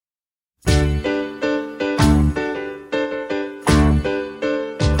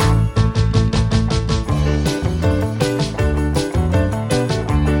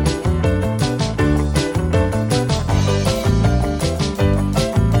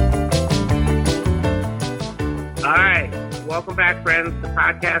Welcome back, friends, to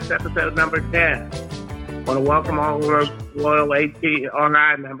podcast episode number 10. I want to welcome all of our loyal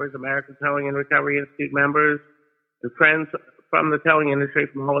ATRI members, American Towing and Recovery Institute members, and friends from the towing industry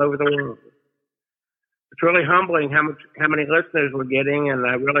from all over the world. It's really humbling how many listeners we're getting, and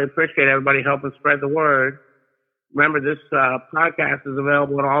I really appreciate everybody helping spread the word. Remember, this podcast is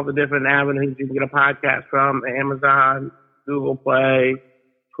available in all the different avenues you can get a podcast from: Amazon, Google Play,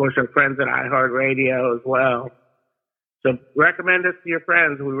 of course, our friends at iHeartRadio as well. So recommend us to your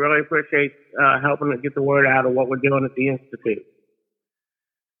friends. We really appreciate helping to get the word out of what we're doing at the Institute.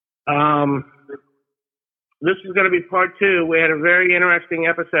 This is going to be part 2. We had a very interesting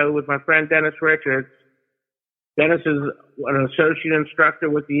episode with my friend Dennis Richards. Dennis is an associate instructor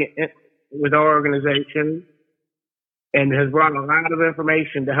with our organization and has brought a lot of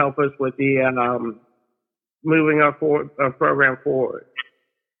information to help us with the moving our program forward.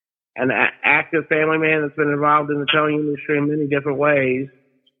 An active family man that's been involved in the towing industry in many different ways.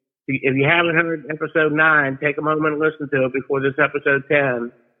 If you haven't heard episode 9, take a moment and listen to it before this episode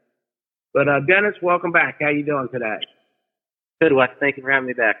 10. But Dennis, welcome back. How you doing today? Good, Wes. Thank you for having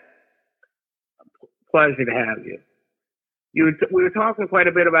me back. Pleasure to have you. We were talking quite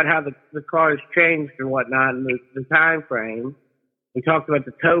a bit about how the car has changed and whatnot, and the time frame. We talked about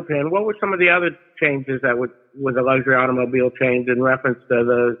the tow pin. What were some of the other changes that with a luxury automobile change in reference to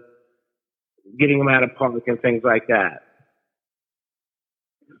the getting them out of park and things like that?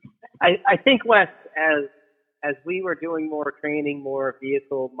 I think, Wes, as we were doing more training, more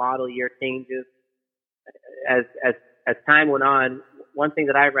vehicle model year changes, as time went on, one thing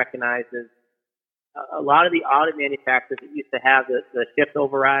that I recognized is a lot of the auto manufacturers that used to have the shift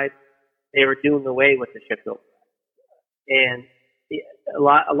overrides, they were doing away with the shift overrides. And a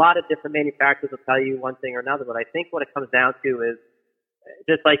lot of different manufacturers will tell you one thing or another, but I think what it comes down to is,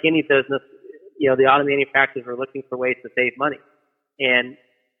 just like any business, the auto manufacturers were looking for ways to save money. And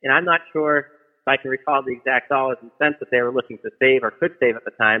I'm not sure if I can recall the exact dollars and cents that they were looking to save or could save at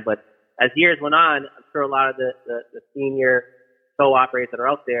the time, but as years went on, I'm sure a lot of the senior tow operators that are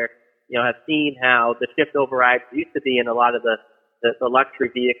out there, have seen how the shift overrides used to be in a lot of the luxury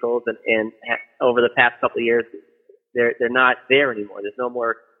vehicles, and over the past couple of years, they're not there anymore. There's no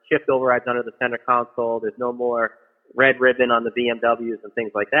more shift overrides under the center console. There's no more red ribbon on the BMWs and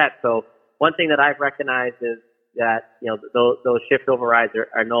things like that. So one thing that I've recognized is that, those shift overrides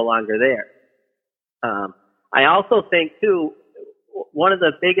are no longer there. I also think too, one of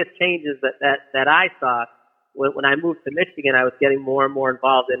the biggest changes that I saw when I moved to Michigan, I was getting more and more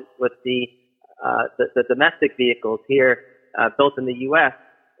involved with the domestic vehicles here, built in the U.S.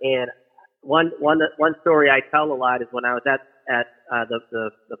 And one story I tell a lot is when I was at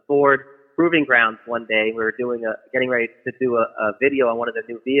the Ford Proving Grounds one day. We were getting ready to do a video on one of the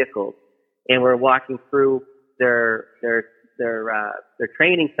new vehicles, and we're walking through their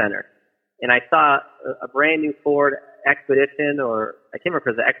training center, and I saw a brand new Ford Expedition, or I can't remember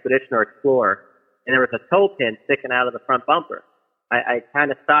if it was an Expedition or Explorer, and there was a tow pin sticking out of the front bumper. I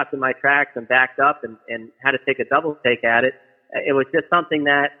kind of stopped in my tracks and backed up and had to take a double take at it. It was just something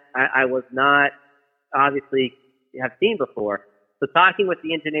that I was not obviously have seen before. So talking with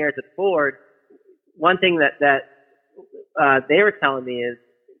the engineers at Ford, one thing that they were telling me is,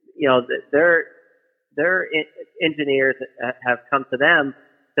 that their engineers have come to them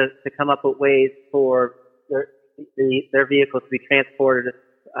to come up with ways for their vehicles to be transported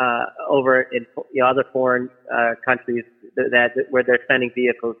over in other foreign countries where they're sending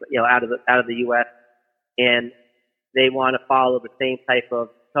vehicles out of the U.S. and they want to follow the same type of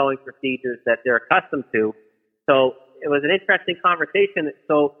towing procedures that they're accustomed to. So it was an interesting conversation.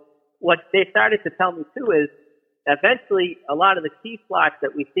 So what they started to tell me too is eventually a lot of the key slots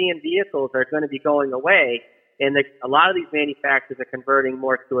that we see in vehicles are going to be going away, and a lot of these manufacturers are converting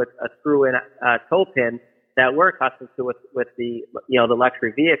more to a screw-in tow pin that we're accustomed to with the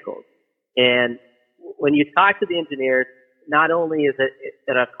luxury vehicles. And when you talk to the engineers, not only is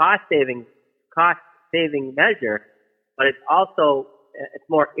it a cost saving measure, but it's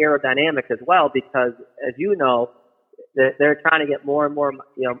more aerodynamic as well, because as you know, they're trying to get more and more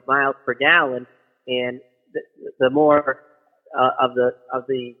miles per gallon, and the more of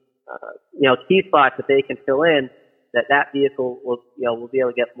the key slots that they can fill in, that vehicle will be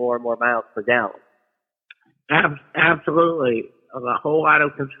able to get more and more miles per gallon. Absolutely. A whole lot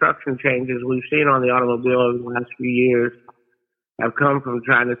of construction changes we've seen on the automobile over the last few years have come from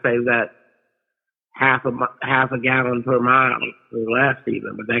trying to save that half a gallon per mile or less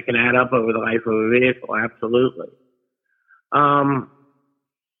even, but that can add up over the life of a vehicle. Absolutely.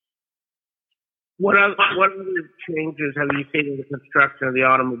 What other changes have you seen in the construction of the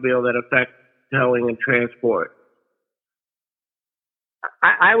automobile that affect towing and transport?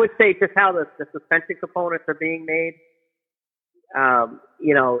 I would say just how the suspension components are being made.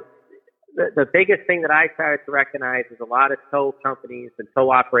 You know, the biggest thing that I started to recognize is a lot of tow companies and tow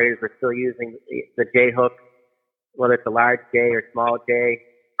operators are still using the J hook, whether it's a large J or small J.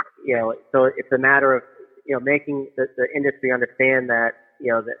 You know, so it's a matter of, you know, making the industry understand that,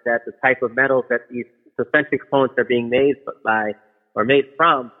 you know, that the type of metals that these suspension components are being made by or made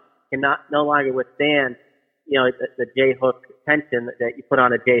from cannot no longer withstand, you know, the J hook tension that you put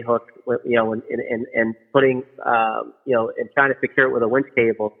on a J hook, you know, and putting, you know, and trying to secure it with a winch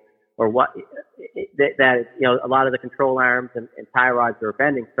cable or what that you know, a lot of the control arms and tie rods are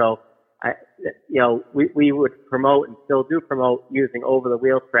bending. So, you know, we would promote and still do promote using over the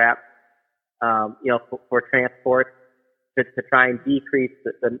wheel straps, you know, for transport to try and decrease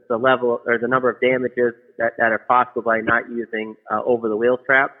the level or the number of damages that are possible by not using over the wheel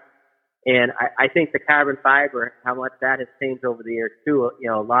straps. And I think the carbon fiber, how much that has changed over the years too. You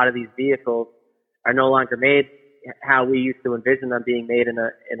know, a lot of these vehicles are no longer made how we used to envision them being made in an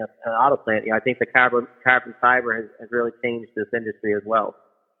auto plant. You know, I think the carbon fiber has really changed this industry as well.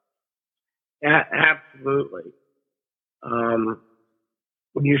 Yeah, absolutely.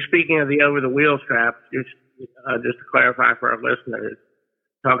 When you're speaking of the over the wheel straps, just to clarify for our listeners,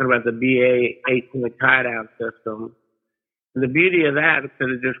 talking about the BA-18 tie down system. And the beauty of that, instead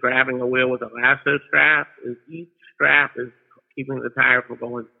of just grabbing a wheel with a lasso strap, is each strap is keeping the tire from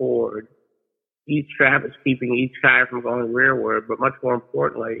going forward. Each strap is keeping each tire from going rearward, but much more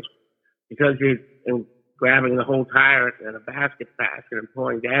importantly, because you're grabbing the whole tire in a basket and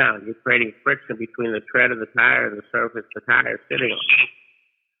pulling down, you're creating friction between the tread of the tire and the surface the tire is sitting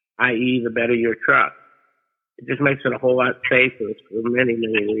on, i.e. the better your truck. It just makes it a whole lot safer for many,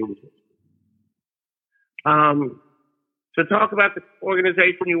 many reasons. So talk about the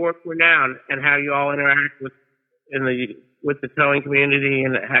organization you work for now and how you all interact with the towing community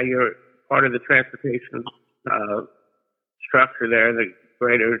and how you're part of the transportation structure there in the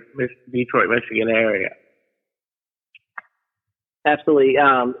greater Detroit, Michigan area. Absolutely.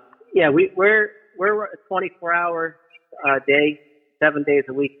 Yeah, we're a 24-hour day, 7 days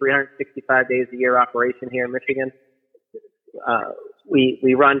a week, 365 days a year operation here in Michigan.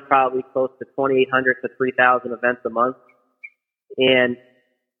 We run probably close to 2,800 to 3,000 events a month. And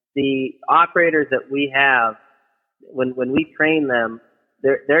the operators that we have, when we train them,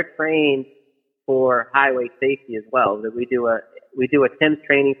 they're trained for highway safety as well. That we do a TIMS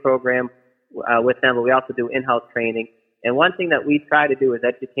training program with them, but we also do in-house training. And one thing that we try to do is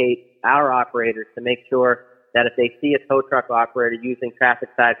educate our operators to make sure that if they see a tow truck operator using traffic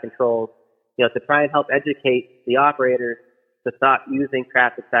side controls, you know, to try and help educate the operators to stop using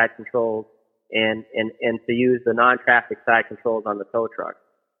traffic side controls and to use the non-traffic side controls on the tow truck.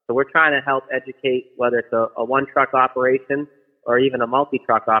 So we're trying to help educate whether it's a one truck operation or even a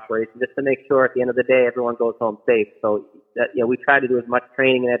multi-truck operation, just to make sure at the end of the day everyone goes home safe. So that, you know, we try to do as much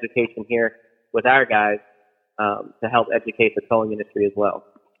training and education here with our guys to help educate the towing industry as well.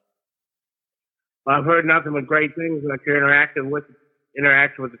 Well, I've heard nothing but great things about your interaction with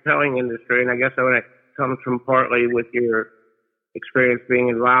the towing industry, and I guess that comes from partly with your experience being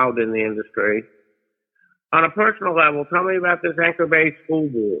involved in the industry. On a personal level, tell me about this Anchor Bay School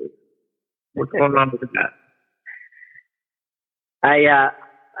Board. What's going on with that?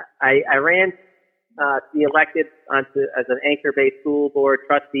 I ran to be elected as an Anchor Bay School Board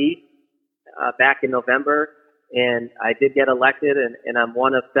trustee back in November, and I did get elected, and I'm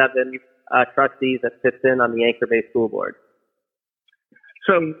one of 7 trustees that sits in on the Anchor Bay School Board.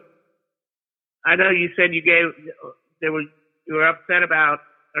 So I know you said you were upset about,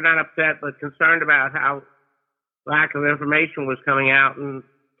 or not upset, but concerned about how lack of information was coming out, and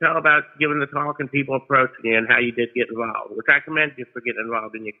tell about giving the talk and people approaching you and how you did get involved, which I commend you for getting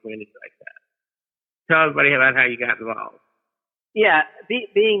involved in your community like that. Tell everybody about how you got involved. Yeah,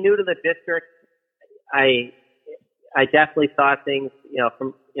 being new to the district, I definitely saw things, you know,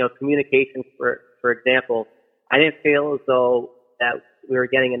 from, you know, communication, for example. I didn't feel as though that we were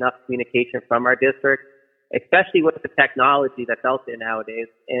getting enough communication from our district, especially with the technology that's out there nowadays.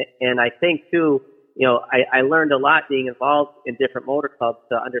 And I think too, you know, I learned a lot being involved in different motor clubs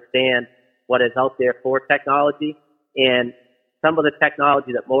to understand what is out there for technology. And some of the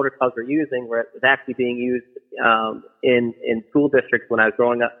technology that motor clubs are using was actually being used in school districts when I was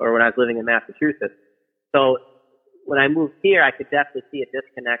growing up or when I was living in Massachusetts. So when I moved here, I could definitely see a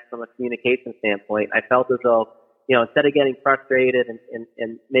disconnect from a communication standpoint. I felt as though, you know, instead of getting frustrated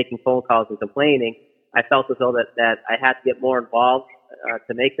and making phone calls and complaining, I felt as though that I had to get more involved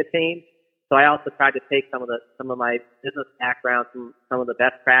to make the change. So I also tried to take some of my business background, some of the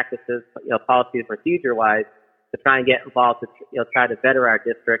best practices, you know, policy and procedure wise, try and get involved to try to better our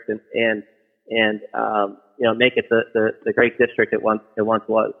district and make it the great district it once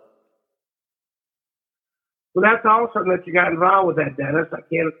was. Well, that's awesome that you got involved with that, Dennis. I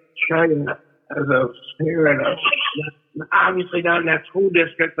can't tell you that as a parent, obviously not in that school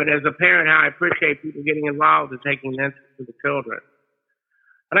district, but as a parent, how I appreciate people getting involved and taking an interest in the children.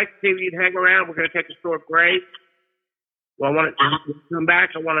 I'd like to see if you'd hang around. We're going to take a short break. Well, I want to come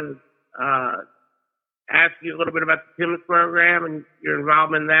back. I want to ask you a little bit about the TIMS program and your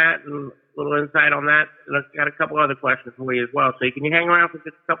involvement in that and a little insight on that. And I've got a couple other questions for you as well. So can you hang around for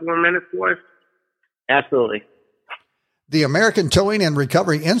just a couple more minutes for us? Absolutely. The American Towing and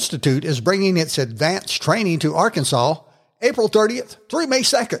Recovery Institute is bringing its advanced training to Arkansas April 30th through May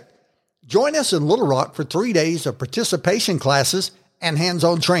 2nd. Join us in Little Rock for 3 days of participation classes and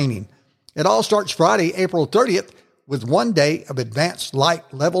hands-on training. It all starts Friday, April 30th, with 1 day of advanced light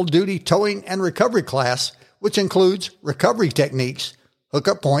level duty towing and recovery class, which includes recovery techniques,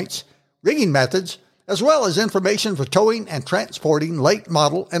 hookup points, rigging methods, as well as information for towing and transporting late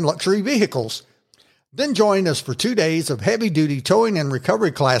model and luxury vehicles. Then join us for 2 days of heavy-duty towing and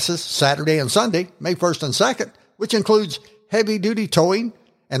recovery classes Saturday and Sunday, May 1st and 2nd, which includes heavy-duty towing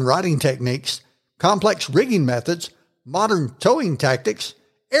and riding techniques, complex rigging methods, modern towing tactics,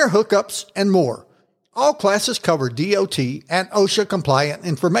 air hookups, and more. All classes cover DOT and OSHA-compliant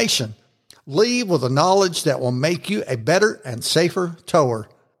information. Leave with a knowledge that will make you a better and safer tower.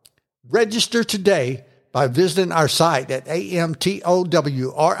 Register today by visiting our site at amtowri.com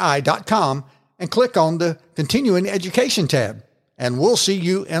and click on the Continuing Education tab, and we'll see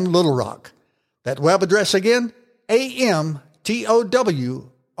you in Little Rock. That web address again, amtowri.com.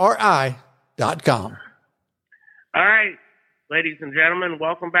 All right, ladies and gentlemen,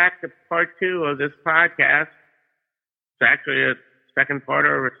 welcome back to part 2 of this podcast. It's actually a second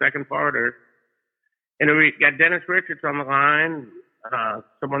parter. And we got Dennis Richards on the line,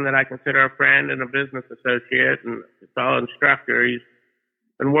 someone that I consider a friend and a business associate and a fellow instructor. He's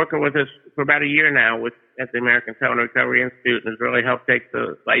been working with us for about a year now at the American Towing and Recovery Institute and has really helped take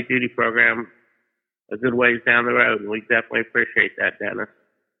the light duty program a good ways down the road, and we definitely appreciate that, Dennis.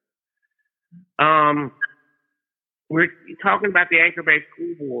 We're talking about the Anchor Bay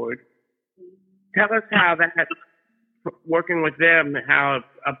School Board. Tell us how that, working with them, how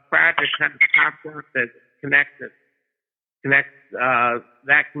a practice kind of pops up that connects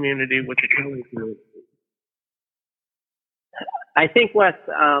that community with the towing community. I think, Wes,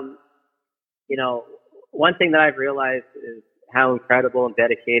 one thing that I've realized is how incredible and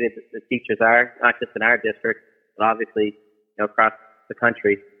dedicated the teachers are, not just in our district, but obviously, across the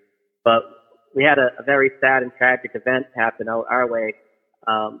country. But we had a very sad and tragic event happen our way.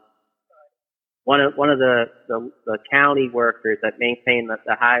 One of the county workers that maintain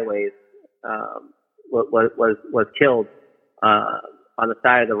the highways was killed on the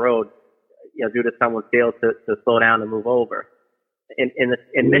side of the road, due to someone failed to slow down and move over.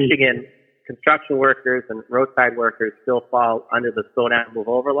 In Michigan, construction workers and roadside workers still fall under the slow down and move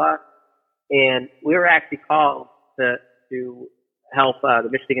over law. And we were actually called to help the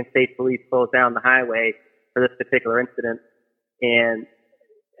Michigan State Police close down the highway for this particular incident. And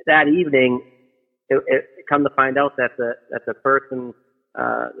that evening, it come to find out that the person,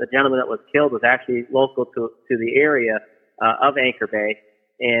 the gentleman that was killed, was actually local to the area of Anchor Bay,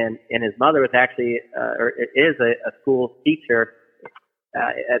 and his mother was actually is a school teacher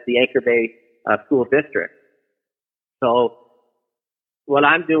at the Anchor Bay School District. So what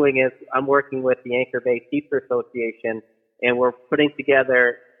I'm doing is I'm working with the Anchor Bay Teacher Association, and we're putting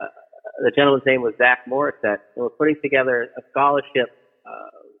together, the gentleman's name was Zach Morissette, and we're putting together a scholarship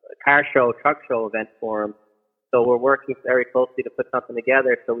car show, truck show event for him. So we're working very closely to put something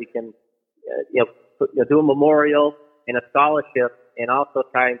together so we can do a memorial and a scholarship, and also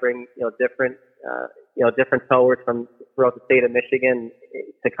try and bring different towers from throughout the state of Michigan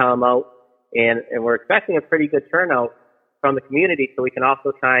to come out, and we're expecting a pretty good turnout from the community, so we can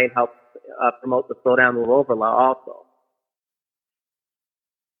also try and help promote the slow down, move over law also.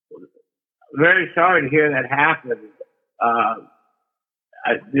 Very sorry to hear that happen.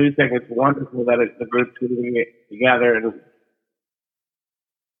 I do think it's wonderful that the group's getting together and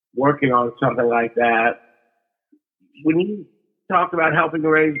working on something like that. When you talk about helping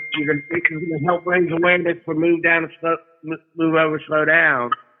raise, you're going to help raise awareness for move over, slow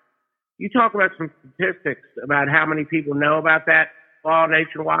down. You talk about some statistics about how many people know about that law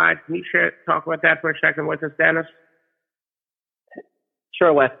nationwide. Can you talk about that for a second with us, Dennis?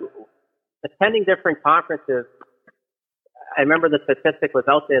 Sure, Wes. Attending different conferences, I remember the statistic was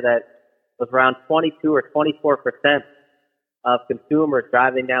out there that was around 22 or 24% of consumers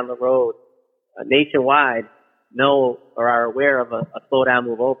driving down the road nationwide know or are aware of a slow down,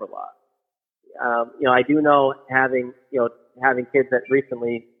 move over law. I do know having kids that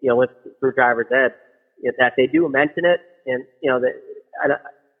recently, went through driver's ed, that they do mention it, and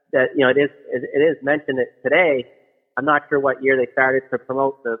it is mentioned today. I'm not sure what year they started to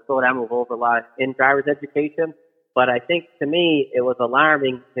promote the slow down, move over law in driver's education, but I think to me it was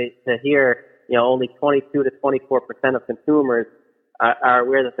alarming to hear, only 22 to 24% of consumers are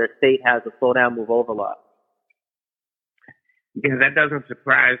aware that their state has a slow down, move over law. Yeah, that doesn't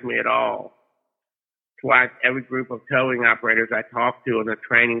surprise me at all. That's why every group of towing operators I talk to in a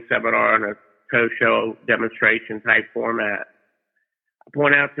training seminar and a tow show demonstration type format, I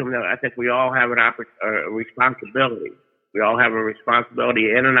point out to them that I think we all have a responsibility. We all have a responsibility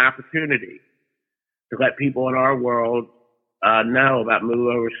and an opportunity to let people in our world know about move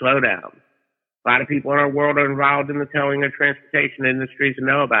over, slow down. A lot of people in our world are involved in the towing and transportation industries and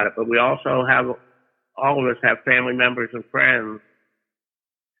know about it, but we also all of us have family members and friends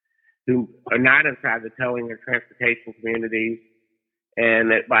who are not inside the towing or transportation communities,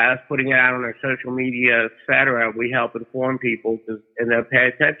 and that by us putting it out on our social media, et cetera, we help inform people and they'll pay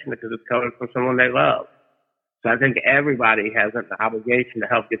attention because it's coming from someone they love. So I think everybody has an obligation to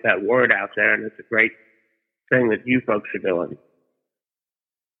help get that word out there, and it's a great thing that you folks are doing.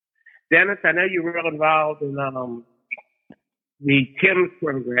 Dennis, I know you're real involved in the TIMS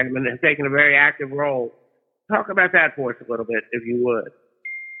program and have taken a very active role. Talk about that for us a little bit, if you would.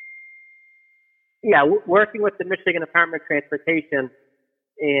 Yeah, working with the Michigan Department of Transportation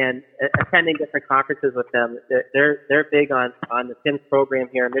and attending different conferences with them, they're big on the TIMS program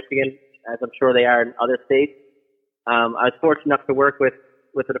here in Michigan, as I'm sure they are in other states. I was fortunate enough to work with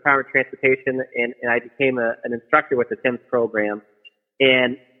the Department of Transportation, and I became an instructor with the TIMS program.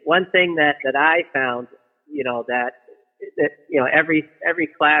 And one thing that I found, that every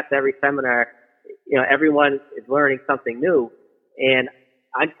class, every seminar, everyone is learning something new. And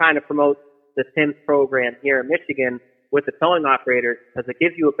I'm trying to promote the TIMS program here in Michigan with the towing operators because it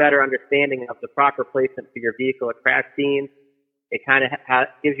gives you a better understanding of the proper placement for your vehicle at crash scenes. It kind of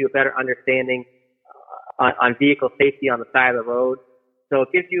gives you a better understanding on vehicle safety on the side of the road. So it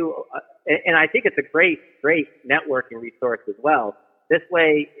gives you, and I think it's a great networking resource as well. This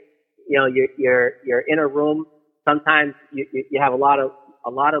way, you're in a room. Sometimes you have a lot of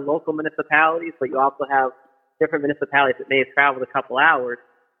local municipalities, but you also have different municipalities that may have traveled a couple hours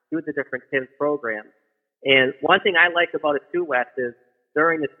through the different TIMS programs. And one thing I like about it too, Wes, is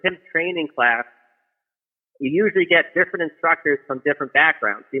during the TIMS training class, you usually get different instructors from different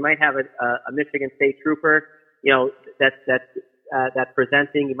backgrounds. You might have a Michigan State Trooper, that's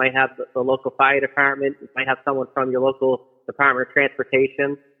presenting. You might have the local fire department. You might have someone from your local Department of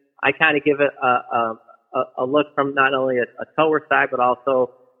Transportation. I kind of give it a look from not only a tower side, but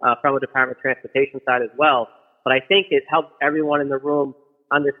also from a Department of Transportation side as well. But I think it helps everyone in the room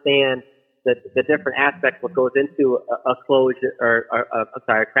understand the different aspects what goes into a closure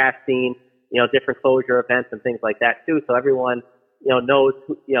a crash scene, different closure events and things like that too. So everyone, knows,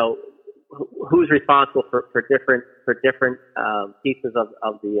 who's responsible for different pieces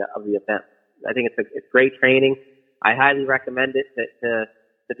of the event. I think it's great training. I highly recommend it to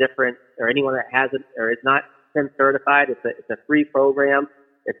different, or anyone that hasn't or is not TIMS certified. It's a free program.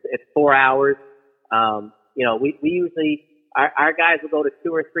 It's 4 hours. We usually, our guys will go to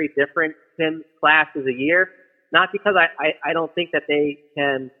 2 or 3 different TIMS classes a year, not because I don't think that they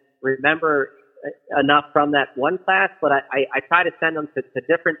can remember enough from that one class, but I try to send them to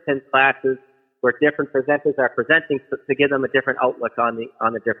different TIMS classes where different presenters are presenting to give them a different outlook on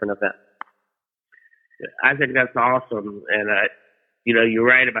the different events. I think that's awesome. And, you're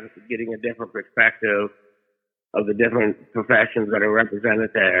right about getting a different perspective of the different professions that are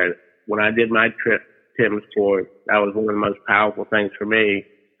represented there. When I did my TIMS course, that was one of the most powerful things for me.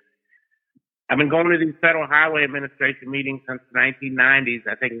 I've been going to these Federal Highway Administration meetings since the 1990s.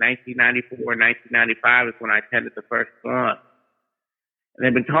 I think 1994 or 1995 is when I attended the first one. And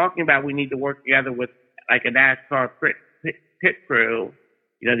they've been talking about we need to work together with like a NASCAR pit crew,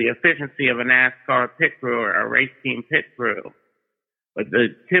 the efficiency of a NASCAR pit crew or a race team pit crew. But the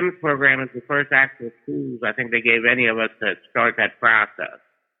TIMS program is the first actual tools I think they gave any of us to start that process.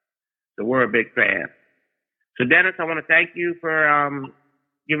 So we're a big fan. So Dennis, I want to thank you for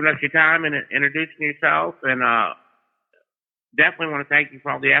giving us your time and introducing yourself, and definitely want to thank you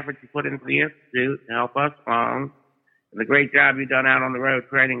for all the efforts you put into the Institute to help us along, and the great job you've done out on the road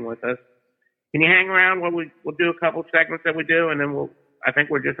training with us. Can you hang around while we'll do a couple segments that we do, and then I think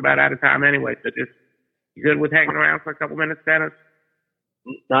we're just about out of time anyway, so just, you good with hanging around for a couple minutes, Dennis?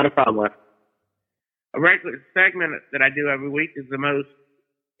 Not a problem. A regular segment that I do every week is the most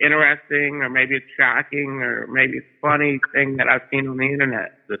interesting, or maybe it's shocking, or maybe it's funny thing that I've seen on the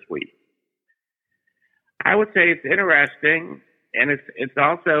internet this week? I would say it's interesting, and it's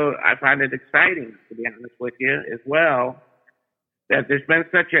also, I find it exciting, to be honest with you, as well, that there's been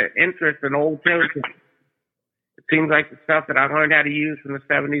such an interest in old children. It seems like the stuff that I learned how to use from the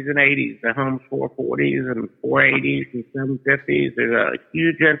 70s and 80s, the Holmes 440s and 480s and 750s, there's a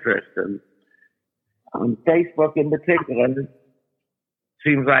huge interest. And on Facebook in particular, it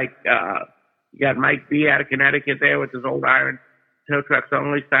seems like you got Mike B. out of Connecticut there with his old Iron Tow Trucks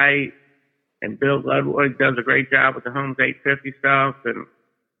Only site. And Bill Ludwig does a great job with the Holmes 850 stuff. And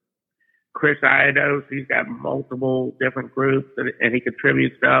Chris Iodos, he's got multiple different groups, and he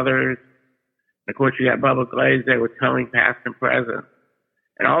contributes to others. And of course, you got Bubba Glaze there with Towing Past and Present.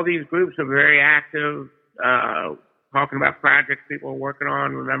 And all these groups are very active, talking about projects people are working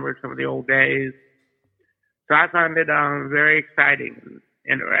on, remembering some of the old days. So I find it very exciting and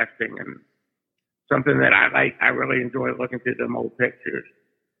interesting, and something that I like. I really enjoy looking through them old pictures.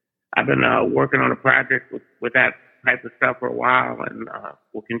 I've been working on a project with that type of stuff for a while, and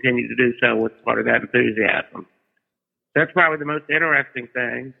will continue to do so with part of that enthusiasm. That's probably the most interesting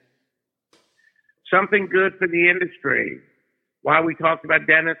thing. Something good for the industry. While we talked about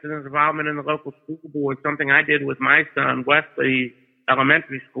Dennis and his involvement in the local school board, something I did with my son, Wesley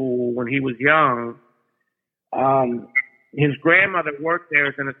Elementary School, when he was young, his grandmother worked there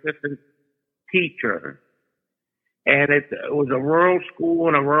as an assistant teacher. And it was a rural school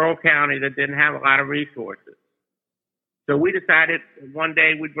in a rural county that didn't have a lot of resources. So we decided one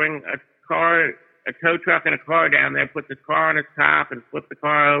day we'd bring a tow truck and a car down there, put the car on its top and flip the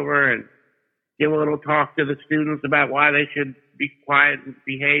car over and give a little talk to the students about why they should be quiet and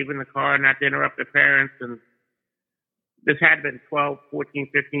behave in the car, not to interrupt their parents. And this had been 12, 14,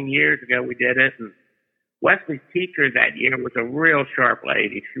 15 years ago we did it. And Wesley's teacher that year was a real sharp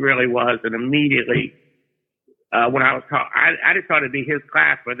lady. She really was. And immediately, when I was taught, I just thought it'd be his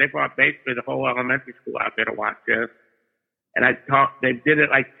class, but they brought basically the whole elementary school out there to watch this. And they did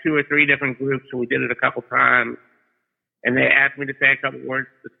it like 2 or 3 different groups, so we did it a couple times. And they asked me to say a couple words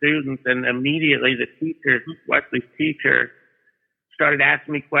to the students, and immediately the teacher, Wesley's teacher, started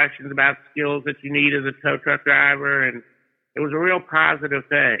asking me questions about skills that you need as a tow truck driver, and it was a real positive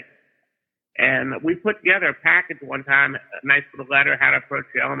thing. And we put together a package one time, a nice little letter, how to approach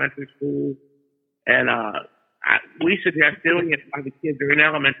the elementary school. And we suggest doing it while the kids are in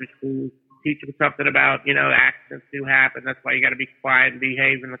elementary school, teach them something about, accidents do happen. That's why you got to be quiet and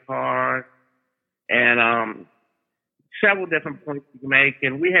behave in the car. And several different points you can make.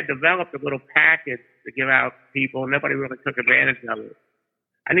 And we had developed a little package to give out to people. Nobody really took advantage of it.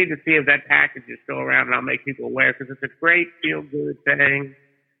 I need to see if that package is still around, and I'll make people aware, because it's a great feel-good thing.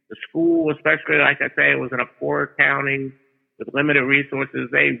 The school, especially, like I say, it was in a poor county with limited resources.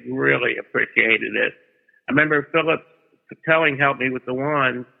 They really appreciated it. I remember Philip Towing helped me with the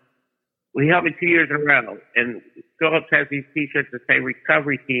one. Well, he helped me 2 years in a row. And Phillips has these T-shirts that say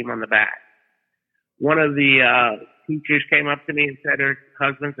Recovery Team on the back. One of the teachers came up to me and said her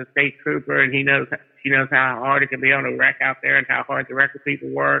husband's a state trooper, and she knows how hard it can be on a wreck out there and how hard the record people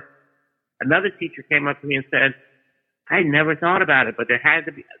work. Another teacher came up to me and said, I never thought about it, but there had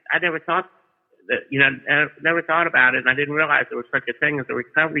to be. I never thought about it, and I didn't realize there was such a thing as a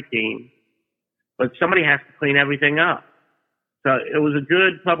recovery team. But somebody has to clean everything up. So it was a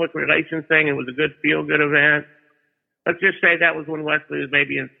good public relations thing. It was a good feel-good event. Let's just say that was when Wesley was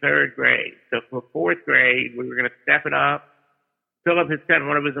maybe in 3rd grade. So for 4th grade, we were going to step it up. Philip had sent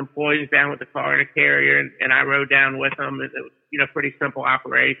one of his employees down with the car and a carrier, and I rode down with him. It was, pretty simple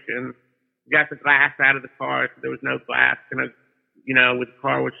operation. We got the glass out of the car, so there was no glass. With the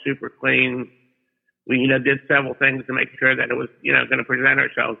car was super clean. We, did several things to make sure that it was, going to present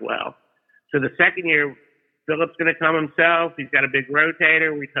ourselves well. So the 2nd year, Philip's going to come himself. He's got a big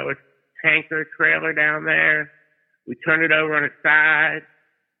rotator. We tow a tanker trailer down there. We turn it over on its side.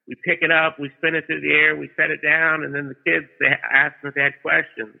 We pick it up. We spin it through the air. We set it down. And then the kids, they asked them if they had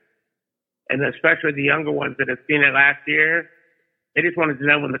questions. And especially the younger ones that had seen it last year, they just wanted to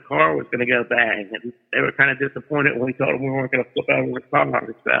know when the car was going to go bang. And they were kind of disappointed when we told them we weren't going to flip over the car.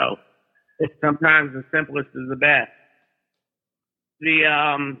 So sometimes the simplest is the best.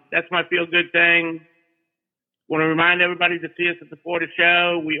 That's my feel-good thing. Want to remind everybody to see us at the Florida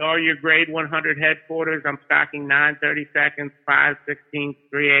Show. We are your grade 100 headquarters. I'm stocking 9/32, 5/16,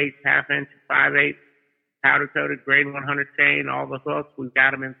 3/8, half-inch, 5/8, powder-coated grade 100 chain, all the hooks. We've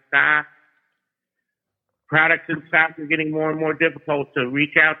got them in stock. Products in stock are getting more and more difficult, so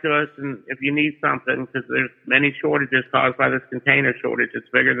reach out to us and if you need something, because there's many shortages caused by this container shortage. It's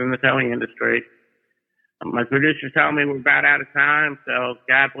bigger than the towing industry. My producers tell me we're about out of time, so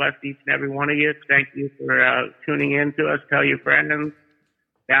God bless each and every one of you. Thank you for tuning in to us. Tell your friends,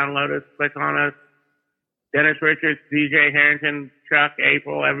 download us, click on us. Dennis Richards, DJ Harrington, Chuck,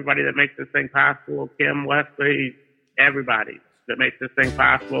 April, everybody that makes this thing possible, Kim, Wesley, everybody that makes this thing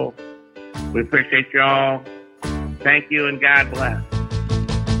possible. We appreciate you all. Thank you, and God bless.